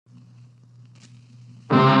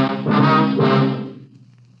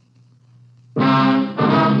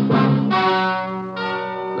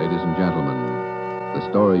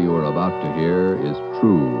story you are about to hear is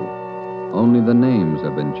true. Only the names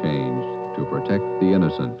have been changed to protect the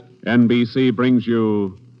innocent. NBC brings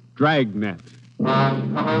you Dragnet.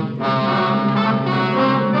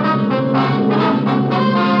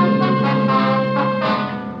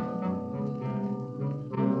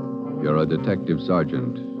 You're a detective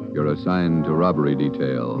sergeant. You're assigned to robbery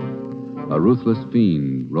detail. A ruthless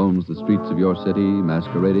fiend roams the streets of your city,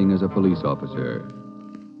 masquerading as a police officer.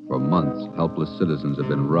 For months, helpless citizens have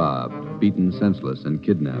been robbed, beaten senseless, and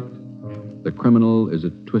kidnapped. The criminal is a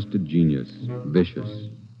twisted genius, vicious,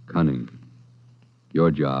 cunning.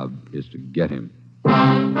 Your job is to get him.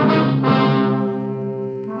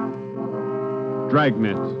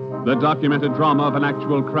 Dragnet, the documented drama of an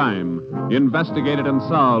actual crime, investigated and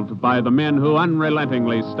solved by the men who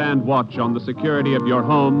unrelentingly stand watch on the security of your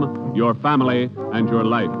home, your family, and your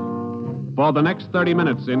life. For the next 30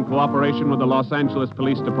 minutes, in cooperation with the Los Angeles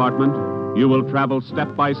Police Department, you will travel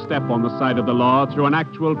step by step on the side of the law through an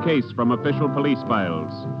actual case from official police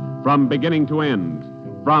files, from beginning to end,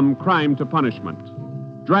 from crime to punishment.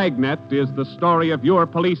 Dragnet is the story of your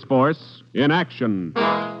police force in action.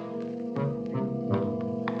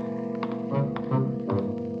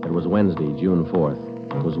 It was Wednesday, June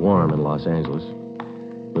 4th. It was warm in Los Angeles.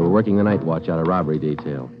 We were working the night watch out of robbery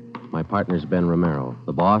detail. My partner's Ben Romero.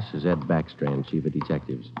 The boss is Ed Backstrand, chief of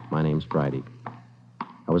detectives. My name's Friday.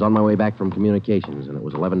 I was on my way back from communications, and it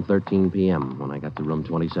was 11:13 p.m. when I got to room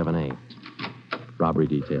 27A. Robbery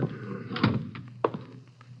detail.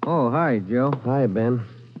 Oh, hi, Joe. Hi, Ben.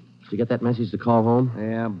 Did you get that message to call home?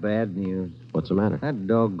 Yeah, bad news. What's the matter? That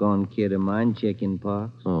doggone kid of mine, chicken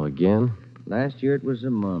pox. Oh, again? Last year it was the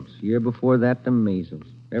mumps. Year before that, the measles.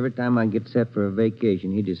 Every time I get set for a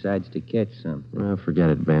vacation, he decides to catch something. Well, forget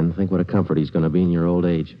it, Ben. Think what a comfort he's going to be in your old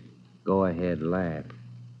age. Go ahead, laugh.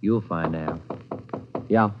 You'll find out.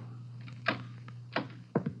 Yeah.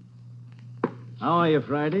 How are you,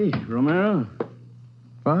 Friday? Romero?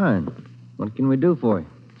 Fine. What can we do for you?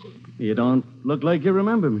 You don't look like you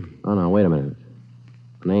remember me. Oh, no, wait a minute.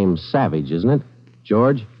 Name's Savage, isn't it?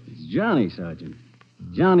 George? It's Johnny, Sergeant.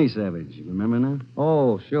 Johnny Savage. Remember now?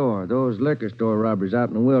 Oh, sure. Those liquor store robberies out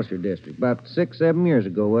in the Wilshire district. About 6-7 years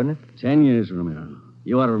ago, wasn't it? 10 years, Romero.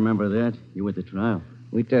 You ought to remember that. You were at the trial.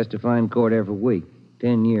 We testify in court every week.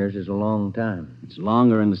 10 years is a long time. It's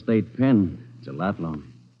longer in the state pen. It's a lot longer.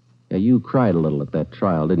 Yeah, you cried a little at that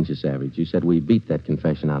trial, didn't you, Savage? You said we beat that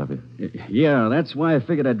confession out of you. Yeah, that's why I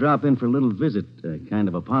figured I'd drop in for a little visit. Kind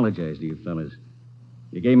of apologize to you fellas.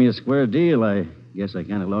 You gave me a square deal. I guess I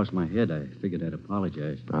kind of lost my head. I figured I'd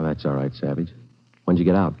apologize. Oh, that's all right, Savage. When'd you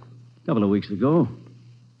get out? A couple of weeks ago.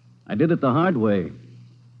 I did it the hard way.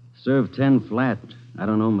 Served 10 flat. I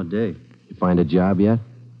don't know my day. You find a job yet?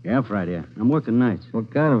 Yeah, Friday. I'm working nights.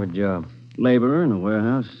 What kind of a job? Laborer in a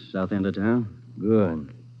warehouse, south end of town.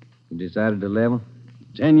 Good. You decided to level?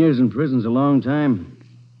 10 years in prison's a long time.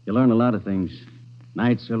 You learn a lot of things.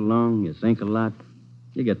 Nights are long. You think a lot.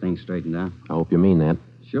 You get things straightened out. I hope you mean that.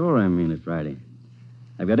 Sure, I mean it, Friday.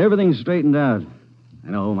 I've got everything straightened out. I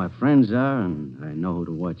know who my friends are, and I know who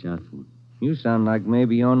to watch out for. You sound like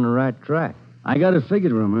maybe you're on the right track. I got it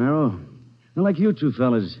figured, Romero. Not like you two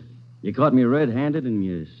fellas. You caught me red-handed, and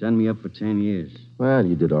you sent me up for 10 years. Well,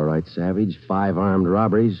 you did all right, Savage. 5 armed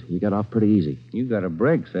robberies. You got off pretty easy. You got a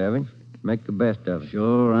break, Savage. Make the best of it.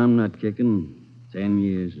 Sure, I'm not kicking. 10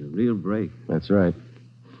 years, a real break. That's right.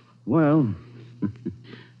 Well,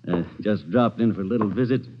 just dropped in for a little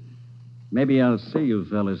visit. Maybe I'll see you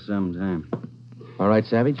fellas sometime. All right,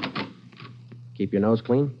 Savage? Keep your nose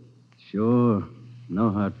clean? Sure. No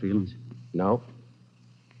hard feelings. No.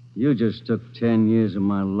 You just took 10 years of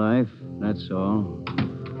my life, that's all.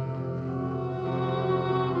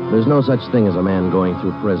 There's no such thing as a man going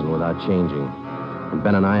through prison without changing. And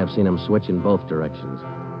Ben and I have seen him switch in both directions.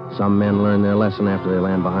 Some men learn their lesson after they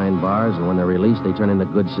land behind bars, and when they're released, they turn into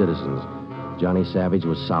good citizens. Johnny Savage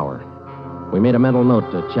was sour. We made a mental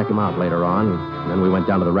note to check him out later on, and then we went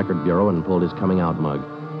down to the record bureau and pulled his coming out mug.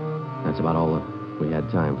 That's about all that we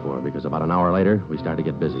had time for, because about an hour later, we started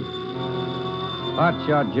to get busy. Hot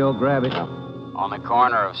shot, Joe. Grab it. On the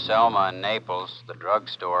corner of Selma and Naples, the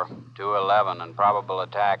drugstore, 211 and probable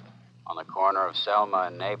attack. On the corner of Selma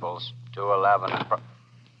and Naples, 211 and...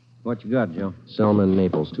 What you got, Joe? Selma and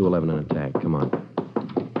Naples, 211 and attack. Come on.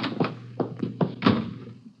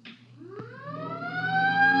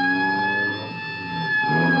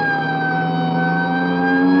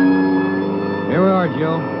 Here we are,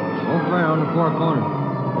 Joe. Over there on the far corner.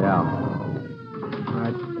 Yeah. All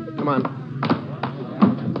right. Come on.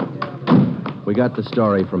 We got the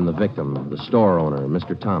story from the victim, the store owner,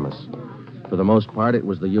 Mr. Thomas. For the most part, it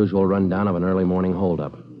was the usual rundown of an early morning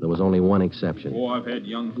holdup. There was only one exception. Oh, I've had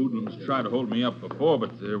young hoodlums try to hold me up before,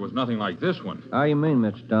 but there was nothing like this one. How you mean,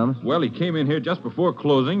 Mr. Thomas? Well, he came in here just before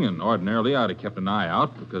closing, and ordinarily I'd have kept an eye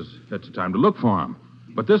out because that's the time to look for him.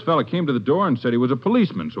 But this fella came to the door and said he was a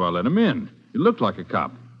policeman, so I let him in. He looked like a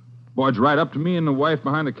cop. Barged right up to me and the wife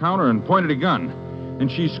behind the counter and pointed a gun. And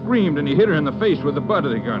she screamed, and he hit her in the face with the butt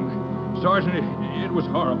of the gun. Sergeant, it was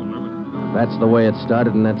horrible. That's the way it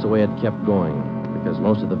started, and that's the way it kept going. Because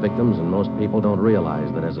most of the victims and most people don't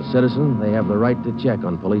realize that as a citizen, they have the right to check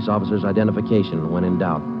on police officers' identification when in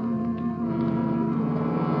doubt.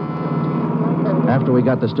 After we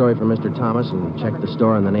got the story from Mr. Thomas and checked the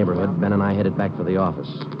store in the neighborhood, Ben and I headed back for the office.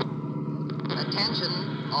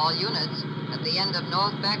 Attention, all units. At the end of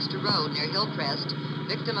North Baxter Road near Hillcrest,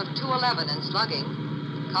 victim of 211 in slugging.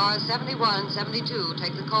 Cars 71 and 72,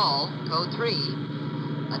 take the call. Code 3.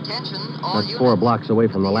 Attention, all That's units. 4 blocks away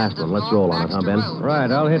from the last one. Let's roll on it, huh, Ben? Right,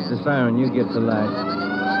 I'll hit the siren. You get the light.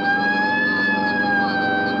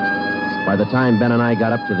 By the time Ben and I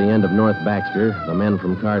got up to the end of North Baxter, the men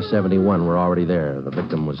from car 71 were already there. The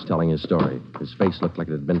victim was telling his story. His face looked like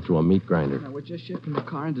it had been through a meat grinder. We're just shifting the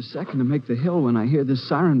car into second to make the hill when I hear this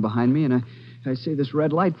siren behind me, and I see this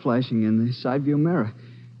red light flashing in the side view mirror.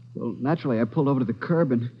 Well, naturally, I pulled over to the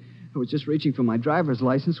curb, and I was just reaching for my driver's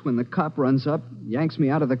license when the cop runs up, yanks me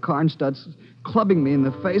out of the car, and starts clubbing me in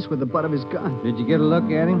the face with the butt of his gun. Did you get a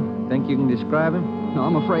look at him? Think you can describe him? No,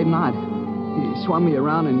 I'm afraid not. He swung me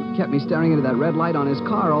around and kept me staring into that red light on his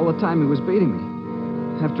car all the time he was beating me.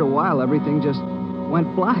 After a while, everything just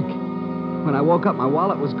went black. When I woke up, my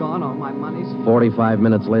wallet was gone, all my money's... 45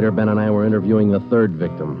 minutes later, Ben and I were interviewing the third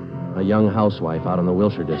victim, a young housewife out in the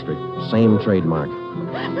Wilshire district. Same trademark.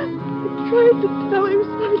 I tried to tell him,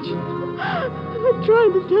 Sergeant. I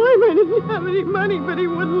tried to tell him I didn't have any money, but he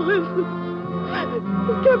wouldn't listen.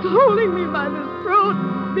 He kept holding me by the throat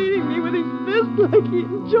and beating me with his fist like he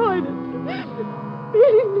enjoyed it.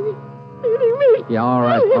 Beating me. Yeah, all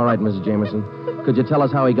right, Mrs. Jameson. Could you tell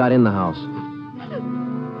us how he got in the house?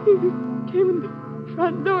 He came in the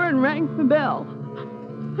front door and rang the bell.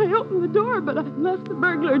 I opened the door, but I left the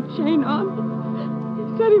burglar chain on.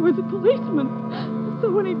 He said he was a policeman. So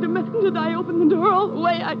when he demanded I open the door all the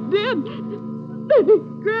way, I did. Then he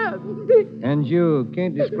grabbed me. And you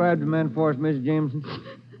can't describe the man for us, Miss Jameson?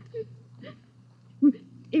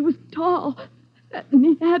 He was tall, and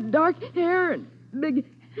he had dark hair and big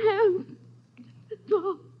hands. That's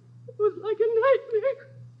all. It was like a nightmare.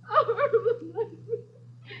 A horrible nightmare.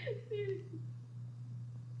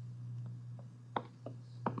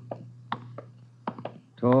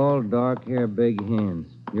 Tall, dark hair, big hands.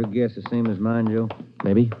 Your guess the same as mine, Joe?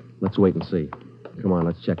 Maybe. Let's wait and see. Come on,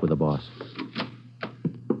 let's check with the boss.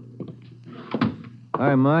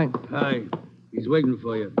 Hi, Mike. Hi. He's waiting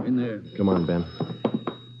for you. In there. Come on, Ben.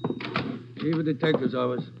 Chief of Detective's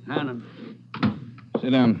office. Hannon.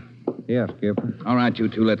 Sit down. Yeah, Skipper. All right, you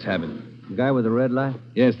two, let's have it. The guy with the red light?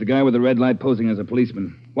 Yes, the guy with the red light posing as a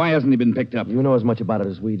policeman. Why hasn't he been picked up? You know as much about it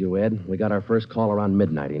as we do, Ed. We got our first call around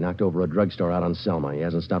midnight. He knocked over a drugstore out on Selma. He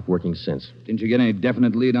hasn't stopped working since. Didn't you get any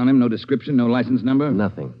definite lead on him? No description, no license number?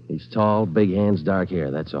 Nothing. He's tall, big hands, dark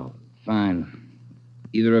hair, that's all. Fine.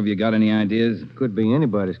 Either of you got any ideas? Could be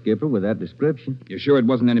anybody, Skipper, with that description. You're sure it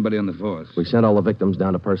wasn't anybody on the force? We sent all the victims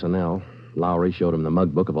down to personnel. Lowry showed him the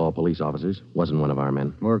mug book of all police officers. Wasn't one of our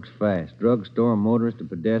men. Works fast. Drugstore, motorist, a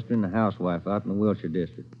pedestrian, a housewife out in the Wilshire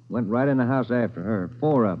district. Went right in the house after her.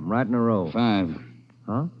 4 of them, right in a row. 5.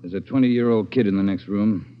 Huh? There's a 20-year-old kid in the next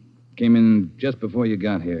room. Came in just before you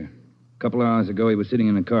got here. A couple of hours ago, he was sitting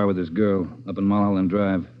in a car with his girl up in Mulholland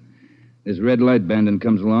Drive. This red light bandit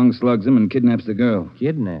comes along, slugs him, and kidnaps the girl.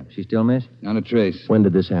 Kidnapped? She still missing? Not a trace. When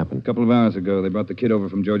did this happen? A couple of hours ago, they brought the kid over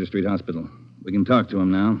from Georgia Street Hospital. We can talk to him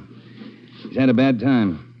now. He's had a bad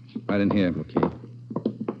time. Right in here. Okay.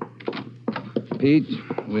 Pete,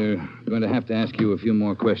 we're going to have to ask you a few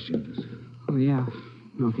more questions. Oh, yeah.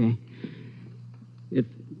 Okay. It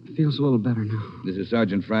feels a little better now. This is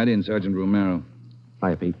Sergeant Friday and Sergeant Romero.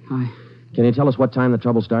 Hi, Pete. Hi. Can you tell us what time the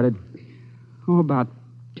trouble started? Oh, about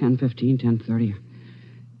 10:15, 10:30.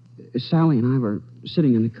 Sally and I were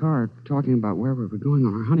sitting in the car talking about where we were going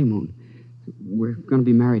on our honeymoon. We're going to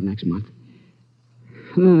be married next month.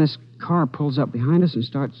 And then this car pulls up behind us and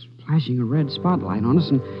starts flashing a red spotlight on us,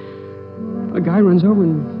 and a guy runs over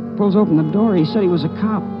and pulls open the door. He said he was a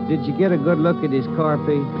cop. Did you get a good look at his car,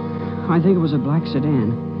 Pete? I think it was a black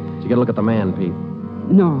sedan. Did you get a look at the man, Pete?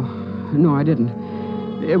 No, I didn't.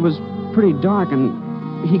 It was pretty dark,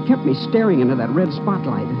 and he kept me staring into that red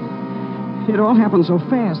spotlight. It all happened so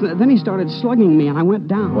fast. Then he started slugging me, and I went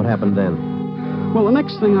down. What happened then? Well, the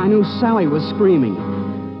next thing I knew, Sally was screaming.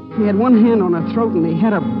 He had one hand on her throat, and he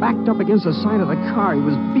had her backed up against the side of the car. He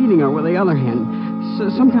was beating her with the other hand.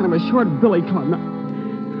 Some kind of a short billy club.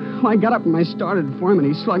 Well, I got up and I started for him, and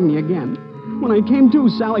he slugged me again. When I came to,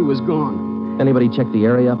 Sally was gone. Anybody check the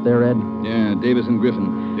area up there, Ed? Yeah, Davis and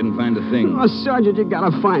Griffin. Didn't find a thing. Oh, Sergeant, you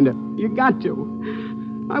gotta find her. You got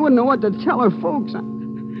to. I wouldn't know what to tell her folks. I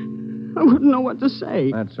wouldn't know what to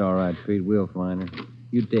say. That's all right, Pete. We'll find her.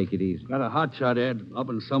 You take it easy. Got a hot shot, Ed, up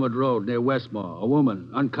on Summit Road near Westmore. A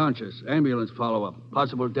woman, unconscious. Ambulance follow-up.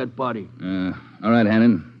 Possible dead body. All right,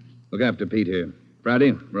 Hannon. Look after Pete here.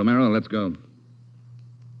 Friday, Romero, let's go.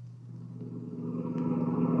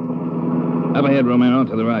 Up ahead, Romero,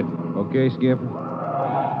 to the right. Okay, Skipper?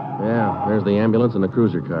 Yeah, there's the ambulance and the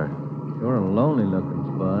cruiser car. Sure a lonely-looking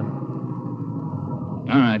spot.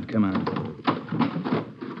 All right, come on.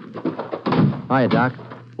 Hiya, Doc.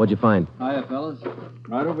 What'd you find? Hiya, fellas.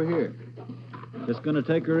 Right over here. Just gonna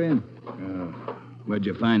take her in. Where'd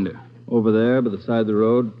you find her? Over there, by the side of the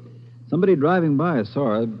road. Somebody driving by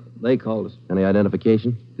saw her. They called us. Any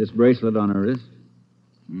identification? This bracelet on her wrist.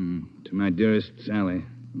 To my dearest Sally,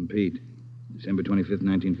 from Pete. December 25th,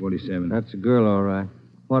 1947. That's a girl, all right.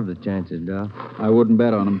 What are the chances, Doc? I wouldn't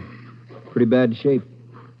bet on them. Pretty bad shape.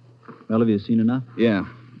 Well, have you seen enough? Yeah.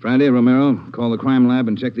 Friday, Romero, call the crime lab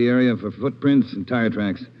and check the area for footprints and tire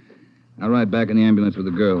tracks. I'll ride back in the ambulance with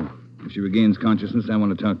the girl. If she regains consciousness, I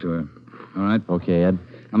want to talk to her. All right? Okay, Ed.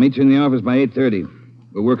 I'll meet you in the office by 8:30.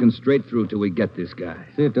 We're working straight through till we get this guy.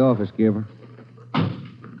 See you at the office, Skipper.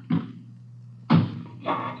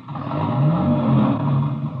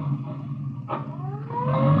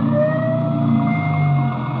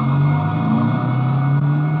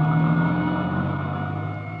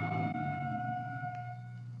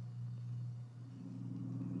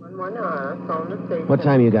 What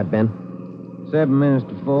time you got, Ben? 7 minutes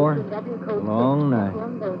to 4. Long night.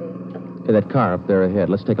 Hey, that car up there ahead.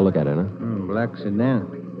 Let's take a look at it, huh? Black sedan.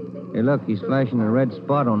 Hey, look, he's flashing a red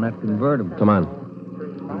spot on that convertible. Come on.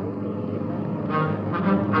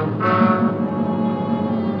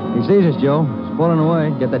 He sees us, Joe. He's pulling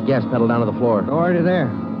away. Get that gas pedal down to the floor. Already there.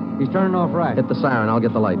 He's turning off right. Hit the siren. I'll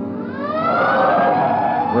get the light.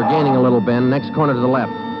 We're gaining a little, Ben. Next corner to the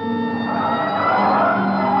left.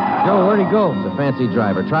 Joe, where'd he go? It's a fancy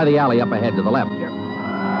driver. Try the alley up ahead to the left here.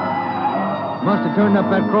 Must have turned up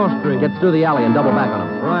that cross street. Get through the alley and double back on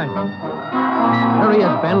him. Right. There he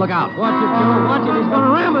is, Ben. Look out. Watch it, Joe. Watch it. He's going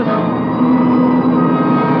to ram us.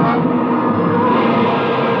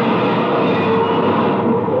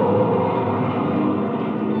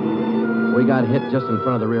 We got hit just in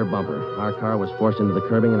front of the rear bumper. Our car was forced into the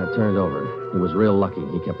curbing and it turned over. He was real lucky.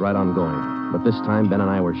 He kept right on going. But this time, Ben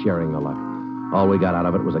and I were sharing the luck. All we got out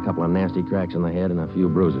of it was a couple of nasty cracks in the head and a few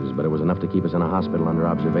bruises, but it was enough to keep us in a hospital under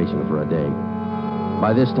observation for a day.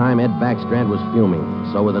 By this time, Ed Backstrand was fuming.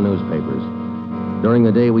 So were the newspapers. During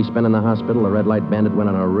the day we spent in the hospital, the red light bandit went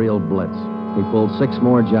on a real blitz. He pulled 6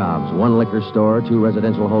 more jobs, 1 liquor store, 2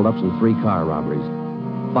 residential holdups, and 3 car robberies.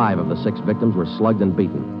 5 of the 6 victims were slugged and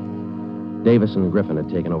beaten. Davis and Griffin had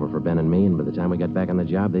taken over for Ben and me, and by the time we got back on the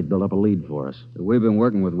job, they'd built up a lead for us. We've been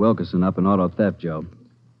working with Wilkerson up in auto theft, Joe.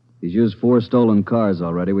 He's used 4 stolen cars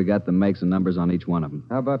already. We got the makes and numbers on each one of them.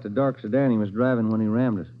 How about the dark sedan he was driving when he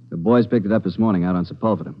rammed us? The boys picked it up this morning out on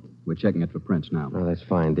Sepulveda. We're checking it for prints now. Oh, that's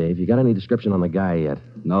fine, Dave. You got any description on the guy yet?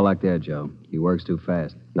 No luck there, Joe. He works too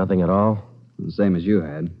fast. Nothing at all? The same as you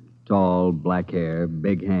had. Tall, black hair,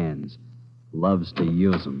 big hands. Loves to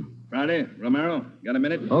use them. Friday, Romero, got a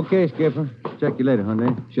minute? Okay, Skipper. Check you later,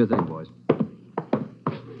 Hyundai. Sure thing, boys.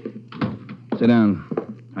 Sit down.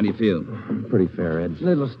 How do you feel? Pretty fair, Ed.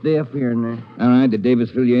 Little stiff here and there. All right, did Davis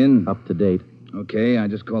fill you in? Up to date. Okay, I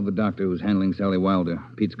just called the doctor who's handling Sally Wilder,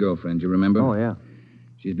 Pete's girlfriend, you remember? Oh, yeah.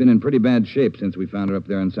 She's been in pretty bad shape since we found her up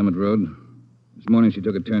there on Summit Road. This morning she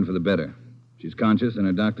took a turn for the better. She's conscious, and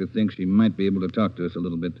her doctor thinks she might be able to talk to us a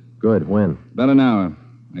little bit. Good. When? About an hour.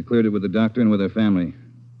 I cleared it with the doctor and with her family.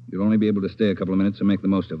 You'll only be able to stay a couple of minutes, so make the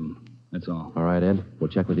most of them. That's all. All right, Ed. We'll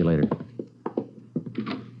check with you later.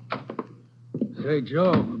 Say,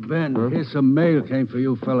 Joe, Ben, here's some mail came for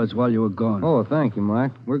you fellas while you were gone. Oh, thank you,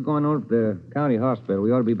 Mike. We're going over to the county hospital.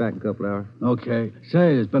 We ought to be back in a couple hours. Okay.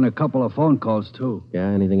 Say, there's been a couple of phone calls, too. Yeah,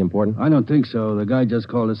 anything important? I don't think so. The guy just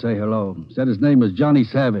called to say hello. Said his name was Johnny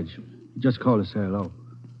Savage. He just called to say hello.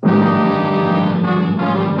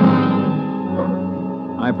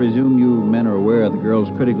 I presume you men are aware of the girl's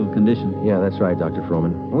critical condition. Yeah, that's right, Dr.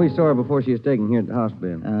 Froman. We saw her before she was taken here at the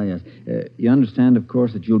hospital. Yes. You understand, of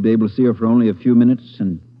course, that you'll be able to see her for only a few minutes,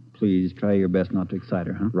 and please try your best not to excite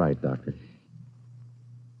her, huh? Right, Doctor.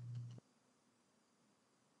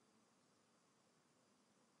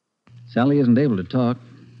 Sally isn't able to talk.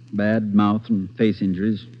 Bad mouth and face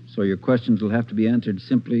injuries, so your questions will have to be answered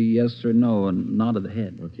simply yes or no and nod of the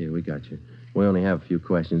head. Okay, we got you. We only have a few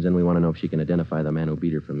questions, and we want to know if she can identify the man who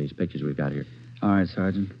beat her from these pictures we've got here. All right,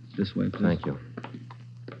 Sergeant. This way, please. Thank you.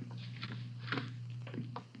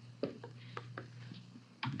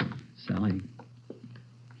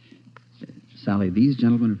 Sally, these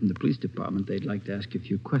gentlemen are from the police department. They'd like to ask you a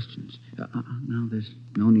few questions. Now, there's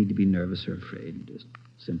no need to be nervous or afraid. Just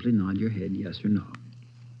simply nod your head yes or no.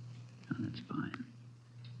 Oh, that's fine.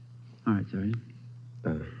 All right, Sergeant.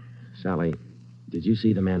 Sally, did you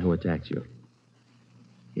see the man who attacked you?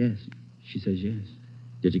 Yes. She says yes.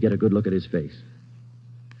 Did you get a good look at his face?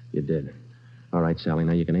 You did. All right, Sally,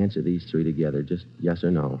 now you can answer these three together, just yes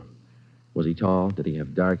or no. Was he tall? Did he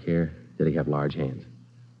have dark hair? Did he have large hands?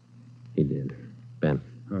 He did. Ben.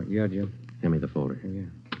 All right, yeah, Jim. Hand me the folder. Yeah.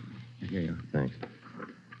 Here you are. Thanks.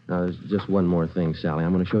 Now, there's just one more thing, Sally.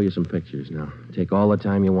 I'm going to show you some pictures now. Take all the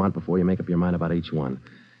time you want before you make up your mind about each one.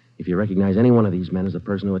 If you recognize any one of these men as the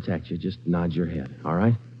person who attacked you, just nod your head, all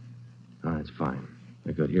right? All right, that's fine.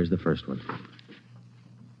 Good. Here's the first one.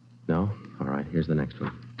 No? All right, here's the next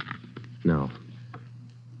one. No.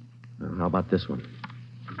 How about this one?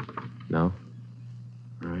 No?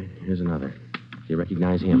 All right, here's another. Do you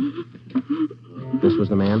recognize him? This was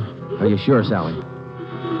the man? Are you sure, Sally?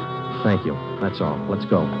 Thank you. That's all. Let's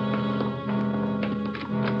go.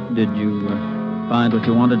 Did you find what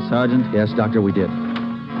you wanted, Sergeant? Yes, Doctor, we did.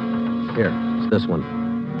 Here, it's this one.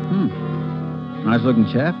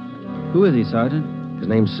 Nice-looking chap. Who is he, Sergeant? His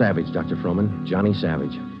name's Savage, Dr. Froman. Johnny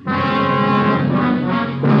Savage.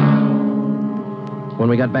 When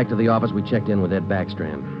we got back to the office, we checked in with Ed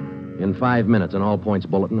Backstrand. In 5 minutes, an all-points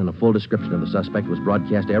bulletin and a full description of the suspect was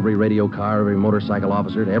broadcast to every radio car, every motorcycle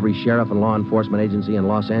officer, to every sheriff and law enforcement agency in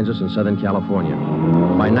Los Angeles and Southern California.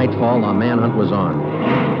 By nightfall, the manhunt was on.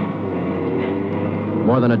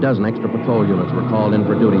 More than a dozen extra patrol units were called in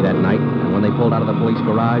for duty that night, and when they pulled out of the police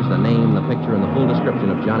garage, the name, the picture, and the full description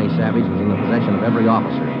of Johnny Savage was in the possession of every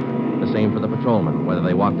officer. The same for the patrolmen, whether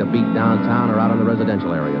they walked a beat downtown or out in the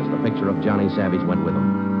residential areas. The picture of Johnny Savage went with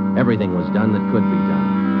them. Everything was done that could be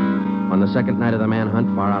done. On the second night of the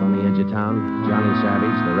manhunt, far out on the edge of town, Johnny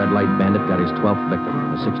Savage, the red light bandit, got his 12th victim,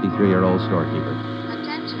 a 63-year-old storekeeper.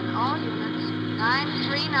 Attention, all units.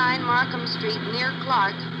 939 Markham Street, near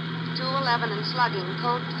Clark. 211 and slugging,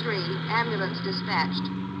 code 3. Ambulance dispatched.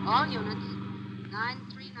 All units.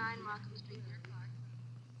 939 Markham Street, near Clark.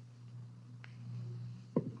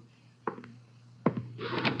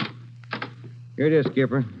 Here it is,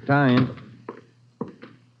 Skipper. Tie-in.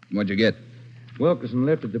 What'd you get? Wilkerson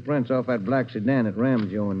lifted the prints off that black sedan that rammed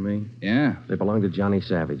Joe and me. Yeah? They belonged to Johnny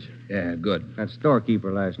Savage. Yeah, good. That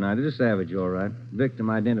storekeeper last night. It is Savage, all right. Victim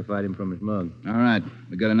identified him from his mug. All right.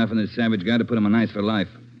 We got enough in this Savage guy to put him on ice for life.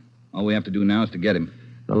 All we have to do now is to get him.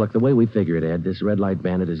 Now, look, the way we figure it, Ed, this red light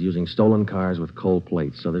bandit is using stolen cars with cold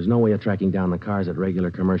plates, so there's no way of tracking down the cars at regular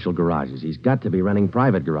commercial garages. He's got to be renting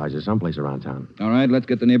private garages someplace around town. All right, let's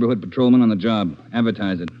get the neighborhood patrolman on the job.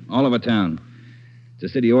 Advertise it. All over town. It's a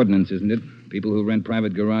city ordinance, isn't it? People who rent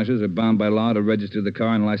private garages are bound by law to register the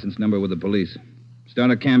car and license number with the police.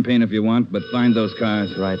 Start a campaign if you want, but find those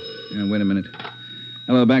cars. Right. Yeah, wait a minute.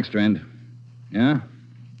 Hello, Backstrand. Yeah?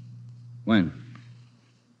 When?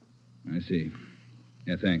 I see.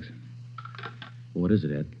 Yeah, thanks. What is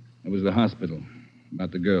it, Ed? It was the hospital.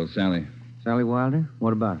 About the girl, Sally. Sally Wilder?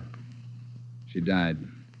 What about her? She died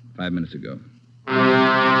 5 minutes ago.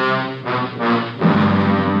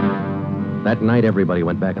 That night, everybody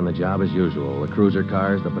went back on the job as usual. The cruiser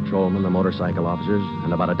cars, the patrolmen, the motorcycle officers,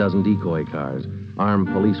 and about a dozen decoy cars. Armed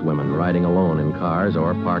policewomen riding alone in cars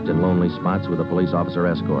or parked in lonely spots with a police officer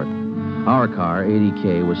escort. Our car,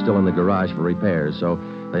 80K, was still in the garage for repairs, so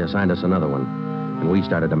they assigned us another one. And we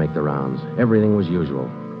started to make the rounds. Everything was usual.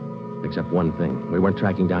 Except one thing. We weren't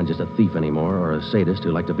tracking down just a thief anymore or a sadist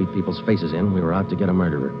who liked to beat people's faces in. We were out to get a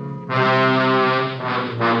murderer.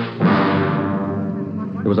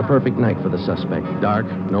 It was a perfect night for the suspect. Dark,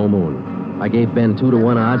 no moon. I gave Ben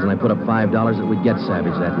 2-to-1 odds, and I put up $5 that we'd get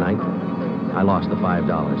Savage that night. I lost the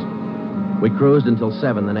 $5. We cruised until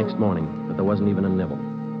 7 the next morning, but there wasn't even a nibble.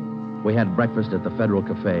 We had breakfast at the Federal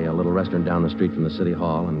Cafe, a little restaurant down the street from the city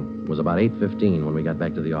hall, and it was about 8:15 when we got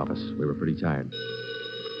back to the office. We were pretty tired.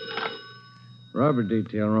 Robber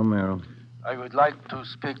detail, Romero. I would like to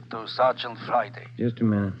speak to Sergeant Friday. Just a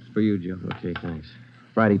minute. It's for you, Joe. Okay, thanks.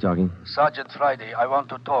 Friday talking. Sergeant Friday, I want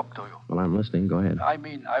to talk to you. Well, I'm listening. Go ahead. I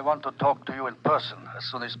want to talk to you in person as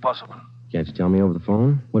soon as possible. Can't you tell me over the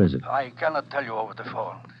phone? What is it? I cannot tell you over the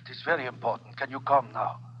phone. It is very important. Can you come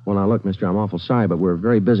now? Well, now, look, mister, I'm awful sorry, but we're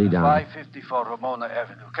very busy down 554 Ramona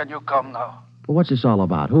Avenue. Can you come now? Well, what's this all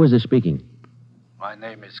about? Who is this speaking? My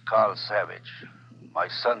name is Carl Savage. My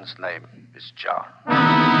son's name is John.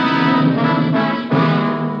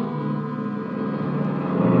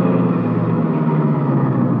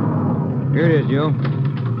 Here it is, Joe.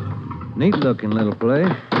 Neat-looking little place.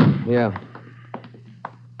 Yeah.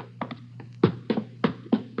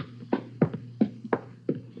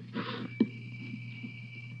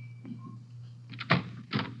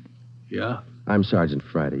 Yeah? I'm Sergeant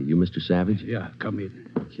Friday. You Mr. Savage? Yeah, come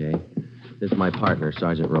in. Okay. This is my partner,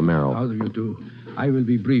 Sergeant Romero. How do you do? I will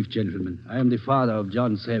be brief, gentlemen. I am the father of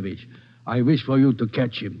John Savage. I wish for you to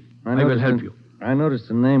catch him. I will help you. I noticed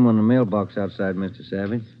the name on the mailbox outside, Mr.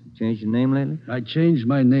 Savage. Changed your name lately? I changed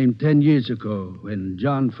my name 10 years ago when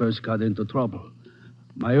John first got into trouble.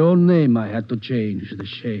 My own name I had to change. The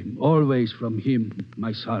shame. Always from him,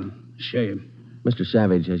 my son. Shame. Mr.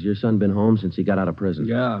 Savage, has your son been home since he got out of prison?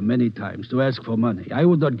 Yeah, many times to ask for money. I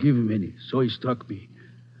would not give him any, so he struck me.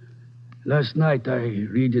 Last night I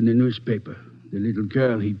read in the newspaper the little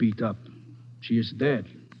girl he beat up. She is dead.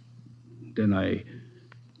 Then I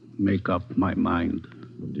make up my mind.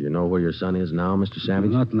 Do you know where your son is now, Mr.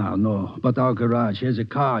 Savage? Not now, no. But our garage has a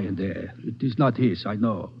car in there. It is not his, I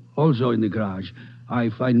know. Also in the garage,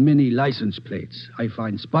 I find many license plates. I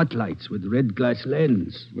find spotlights with red glass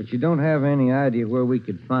lens. But you don't have any idea where we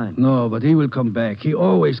could find him. No, but he will come back. He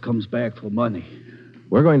always comes back for money.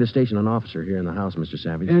 We're going to station an officer here in the house, Mr.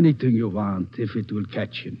 Savage. Anything you want, if it will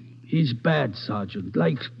catch him. He's bad, Sergeant.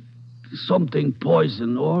 Like something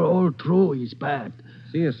poison. All through, he's bad.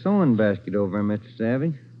 See a sewing basket over there, Mr.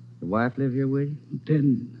 Savage. The wife live here with you?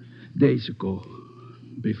 10 days ago,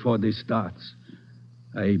 before this starts,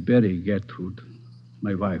 I bury Gertrude,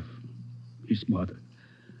 my wife, his mother.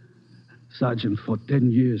 Sergeant, for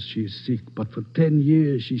 10 years she is sick, but for 10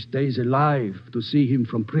 years she stays alive to see him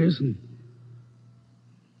from prison.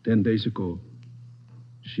 10 days ago,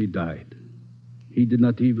 she died. He did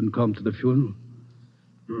not even come to the funeral.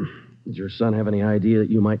 Did your son have any idea that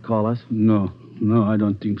you might call us? No, I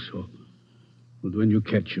don't think so. But when you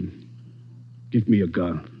catch him, give me a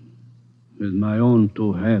gun. With my own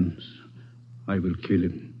 2 hands, I will kill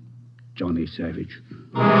him. Johnny Savage.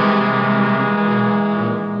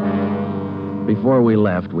 Before we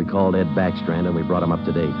left, we called Ed Backstrand and we brought him up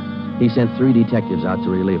to date. He sent 3 detectives out to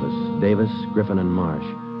relieve us, Davis, Griffin, and Marsh.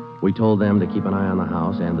 We told them to keep an eye on the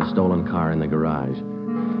house and the stolen car in the garage.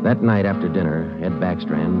 That night after dinner, Ed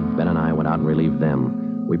Backstrand, Ben, and I went out and relieved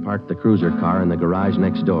them. We parked the cruiser car in the garage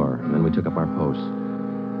next door, and then we took up our posts.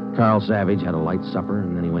 Carl Savage had a light supper,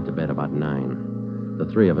 and then he went to bed about 9. The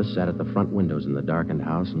 3 of us sat at the front windows in the darkened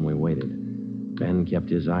house, and we waited. Ben kept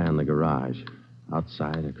his eye on the garage.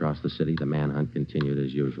 Outside, across the city, the manhunt continued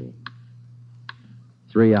as usual.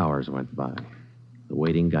 3 hours went by. The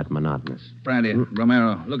waiting got monotonous. Friday,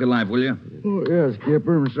 Romero, look alive, will you? Oh, yeah,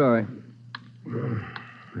 Skipper. I'm sorry.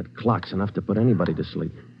 That clock's enough to put anybody to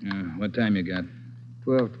sleep. What time you got?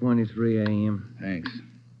 12:23 a.m. Thanks.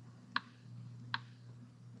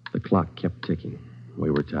 The clock kept ticking. We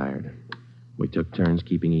were tired. We took turns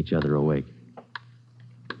keeping each other awake.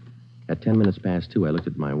 At 10 minutes past 2, I looked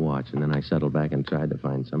at my watch, and then I settled back and tried to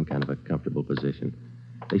find some kind of a comfortable position.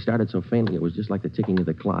 They started so faintly, it was just like the ticking of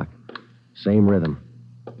the clock. Same rhythm.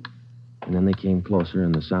 And then they came closer,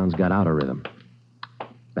 and the sounds got out of rhythm.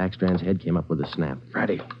 Backstrand's head came up with a snap.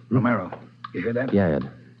 Friday, Romero, you hear that? Yeah, Ed.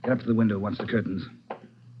 Get up to the window, watch the curtains.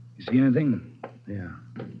 You see anything? Yeah.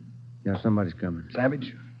 Yeah, somebody's coming.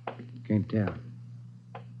 Savage? Can't tell.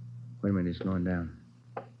 Wait a minute, he's slowing down.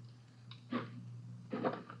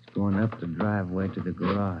 He's going up the driveway to the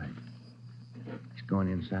garage. He's going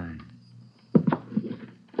inside.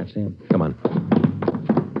 That's him. Come on.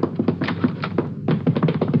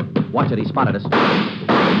 Watch it, he spotted us.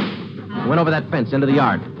 He went over that fence into the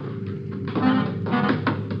yard.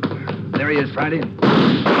 There he is, Friday.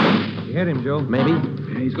 You hit him, Joe. Maybe.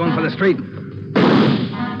 He's going for the street.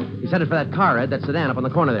 He's headed for that car, Ed, that sedan up on the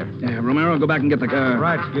corner there. Yeah, Romero, go back and get the car.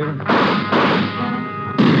 Right, Skipper.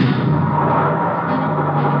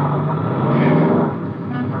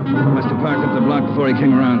 Must have parked up the block before he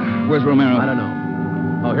came around. Where's Romero? I don't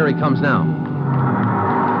know. Oh, here he comes now.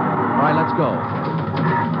 All right, let's go.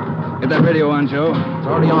 Get that radio on, Joe. It's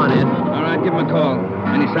already on, Ed. All right, give him a call.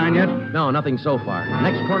 Any sign yet? No, nothing so far.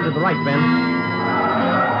 Next corner to the right, Ben.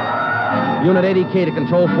 Unit 80K to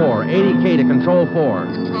Control 4. 80K to Control 4.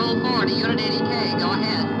 Control 4 to Unit 80K. Go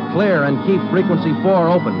ahead. Clear and keep frequency 4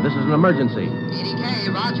 open. This is an emergency. 80K,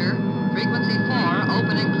 roger. Frequency 4,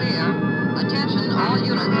 open and clear. Attention, all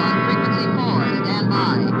units on frequency 4. Stand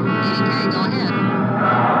by. 80K, go ahead.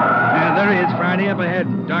 Yeah, there he is, Friday, up ahead.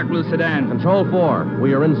 Dark dark blue sedan. Control 4,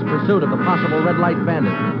 we are in pursuit of the possible red light bandit.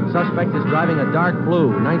 Suspect is driving a dark blue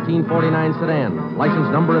 1949 sedan. License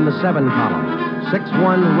number in the 7 column. 61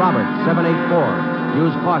 Robert 784.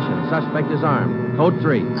 Use caution. Suspect is armed. Code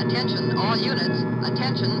 3. Attention, all units.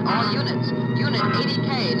 Attention, all units. Unit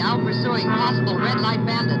 80K now pursuing possible red light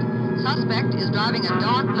bandit. Suspect is driving a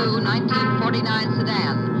dark blue 1949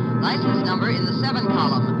 sedan. License number in the 7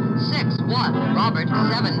 column. 61 Robert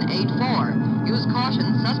 784. Use caution.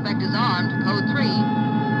 Suspect is armed. Code 3.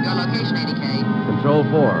 Your location, 80K. Control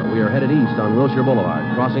 4, we are headed east on Wilshire Boulevard,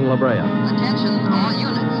 crossing La Brea. Attention, all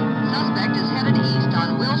units. Suspect is headed east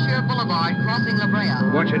on Wilshire Boulevard, crossing La Brea.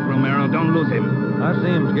 Watch it, Romero. Don't lose him. I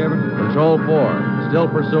see him, Skipper. Control 4, still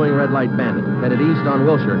pursuing red light bandit. Headed east on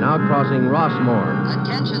Wilshire, now crossing Rossmore.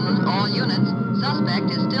 Attention, all units.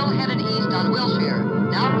 Suspect is still headed east on Wilshire,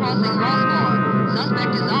 now crossing Rossmore.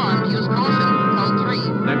 Suspect is armed. Use caution. Code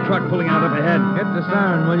 3. That truck pulling out up ahead. Hit the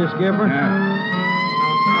siren, will you, Skipper? Yeah.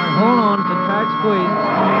 Hold on, it's a tight squeeze.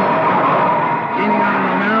 Gaining on him,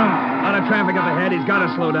 Romero. A lot of traffic up ahead. He's got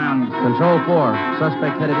to slow down. Control 4,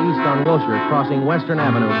 suspect headed east on Wilshire, crossing Western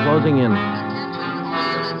Avenue, closing in.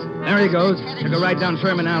 There he goes. Took a right down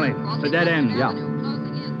Sherman Alley. It's a dead end. Yeah.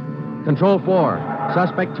 Control 4,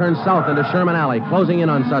 suspect turns south into Sherman Alley, closing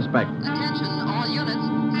in on suspect. Attention, all units.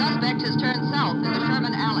 Suspect has turned south into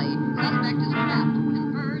Sherman Alley. Suspect is trapped.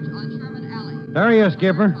 Converge on Sherman Alley. There he is,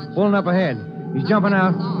 Skipper. Pulling up ahead. He's jumping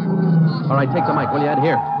out. All right, take the mic, will you, Ed?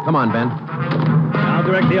 Here. Come on, Ben. I'll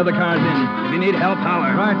direct the other cars in. If you need help,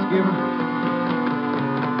 holler. Right, Skipper.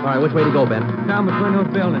 All right, which way to go, Ben? Down between those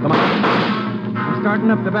buildings. Come on. He's starting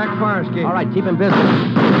up the back fire escape. All right, keep him busy.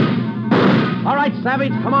 All right,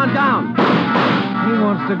 Savage, come on down. He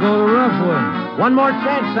wants to go the rough way. One more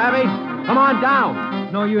chance, Savage. Come on down.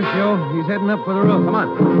 No use, Joe. He's heading up for the roof. Come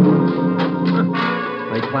on.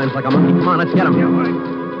 He climbs like a monkey. Come on, let's get him. Yeah, all right.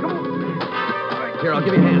 Here, I'll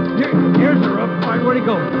give you a hand. Here's the roof. All right, where'd he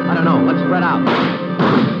go? I don't know. Let's spread out.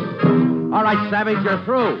 All right, Savage, you're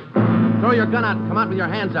through. Throw your gun out and come out with your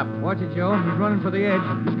hands up. Watch it, Joe. He's running for the edge.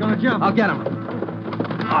 He's going to jump. I'll get him.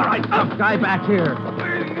 All right, tough guy back here.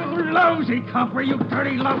 You lousy copper, you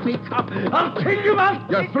dirty, lousy cop. I'll kill you out.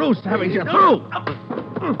 You're through, Savage. You're through.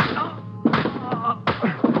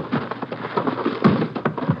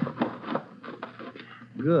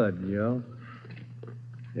 Good, Joe.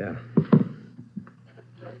 Yeah.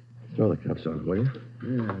 Throw the cuffs on, will you?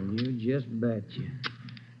 Yeah, you just betcha.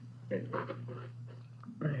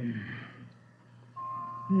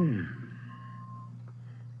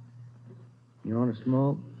 You want to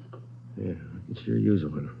smoke? Yeah, I can sure use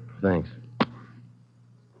one. Thanks.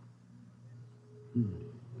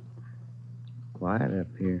 Quiet up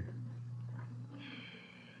here.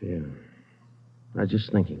 Yeah. I was just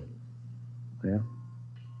thinking. Well?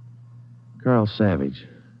 Carl Savage,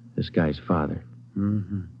 this guy's father.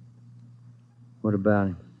 Mm-hmm. What about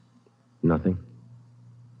him? Nothing.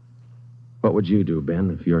 What would you do, Ben,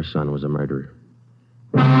 if your son was a murderer?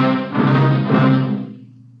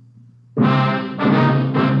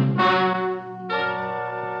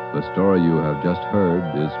 The story you have just heard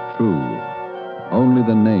is true. Only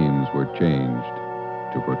the names were changed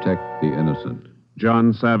to protect the innocent.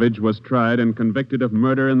 John Savage was tried and convicted of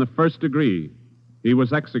murder in the first degree. He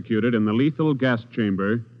was executed in the lethal gas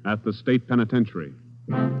chamber at the state penitentiary.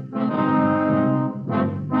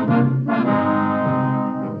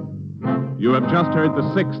 You have just heard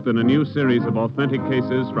the sixth in a new series of authentic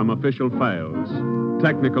cases from official files.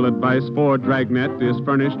 Technical advice for Dragnet is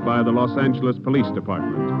furnished by the Los Angeles Police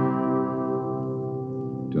Department.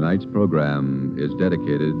 Tonight's program is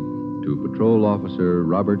dedicated to Patrol Officer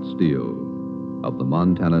Robert Steele of the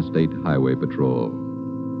Montana State Highway Patrol,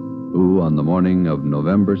 who on the morning of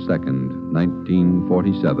November 2nd,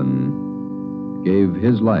 1947, gave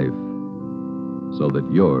his life so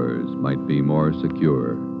that yours might be more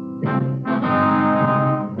secure.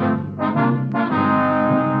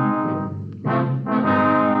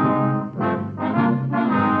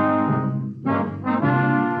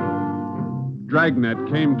 Dragnet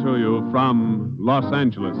came to you from Los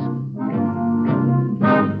Angeles.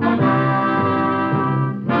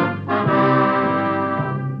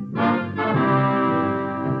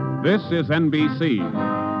 This is NBC,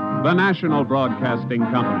 the national broadcasting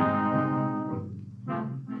company.